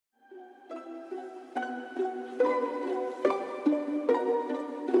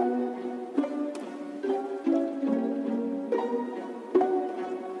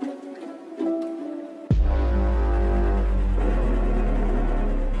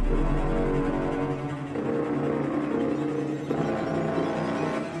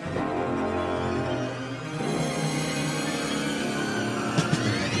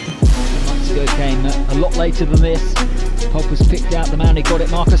lot later than this. Popper's picked out the man who got it,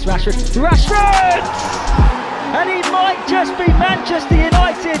 Marcus Rashford. Rashford! And he might just be Manchester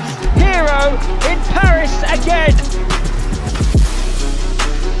United's hero in Paris again.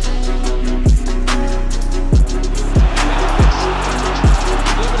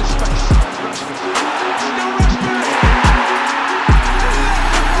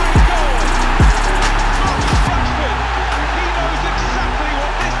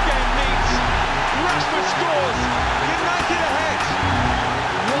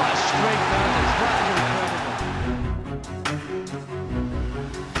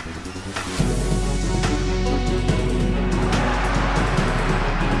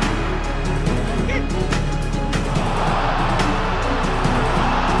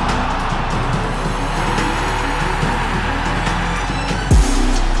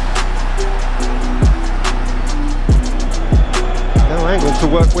 Angle to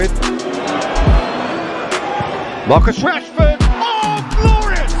work with. Marcus Rashford. Oh,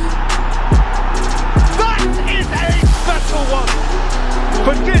 glorious! That is a special one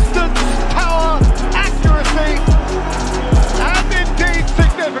for distance, power, accuracy, and indeed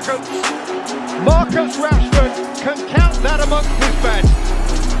significance. Marcus Rashford can count that amongst his best.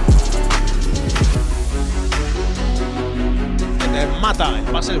 Mata, el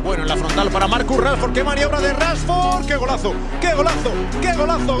pase es bueno en la frontal para Marcus Rashford, qué maniobra de Rashford, qué golazo, qué golazo, qué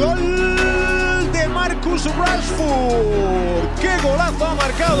golazo, gol de Marcus Rashford, qué golazo ha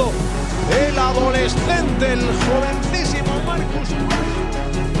marcado el adolescente, el jovencísimo Marcus Rashford.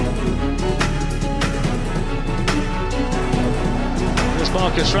 There's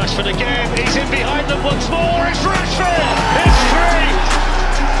Marcus Rashford again, he's in behind them once more, it's Rashford, it's three,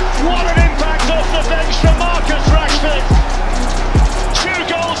 what an impact off the bench from Marcus Rashford.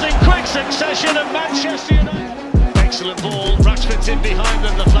 In quick succession at Manchester United. Excellent ball, Rashford's in behind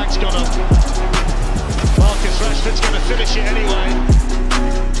them, the flag's gone up. Marcus Rashford's going to finish it anyway.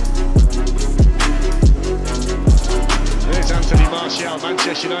 There's Anthony Martial,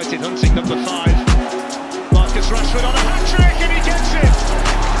 Manchester United hunting number 5. Marcus Rashford on a hat-trick and he gets it!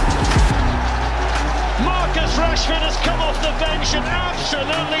 Marcus Rashford has come off the bench and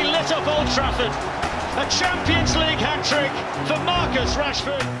absolutely lit up Old Trafford. A Champions League hat-trick for Marcus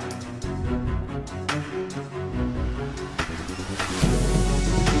Rashford.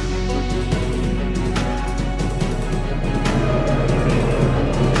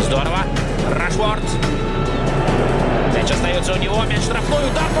 Здорово. Рашфорд. Мяч остается у него. Мяч штрафной.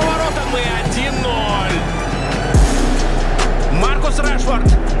 Удар по воротам и 1-0. Маркус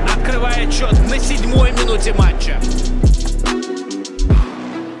Рашфорд открывает счет на 7-й минуте матча.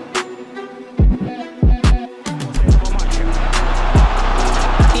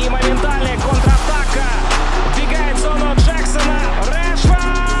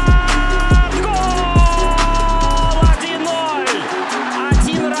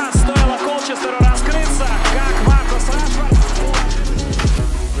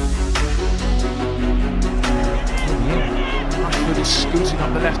 Scooting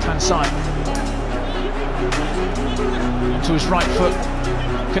up the left-hand side onto his right foot.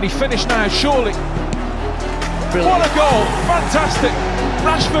 Can he finish now? Surely. Brilliant. What a goal! Fantastic.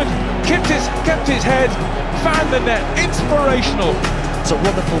 Rashford kept his head, found the net. Inspirational. It's a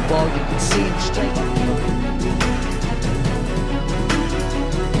wonderful ball. You can see him straight up.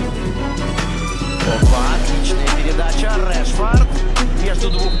 Отличная передача. Рашфорд между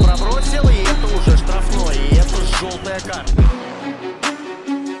двух пробросил, и это уже штрафной, и это желтая карта.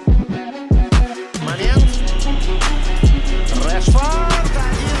 Момент. Rashford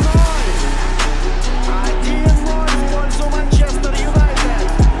 1-0. 1-0 в пользу Манчестер Юнайтед.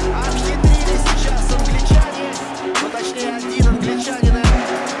 Обхитрили сейчас англичане. Ну, точнее, один англичанин.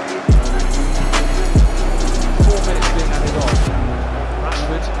 4 minutes being added on.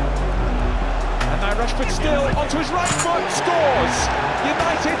 Rashford. And now Rashford still onto his right foot. Scores.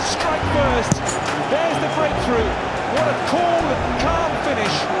 United strike first. There's the breakthrough. What a cool, calm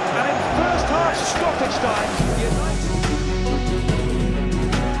finish. And in first half stoppage time, United...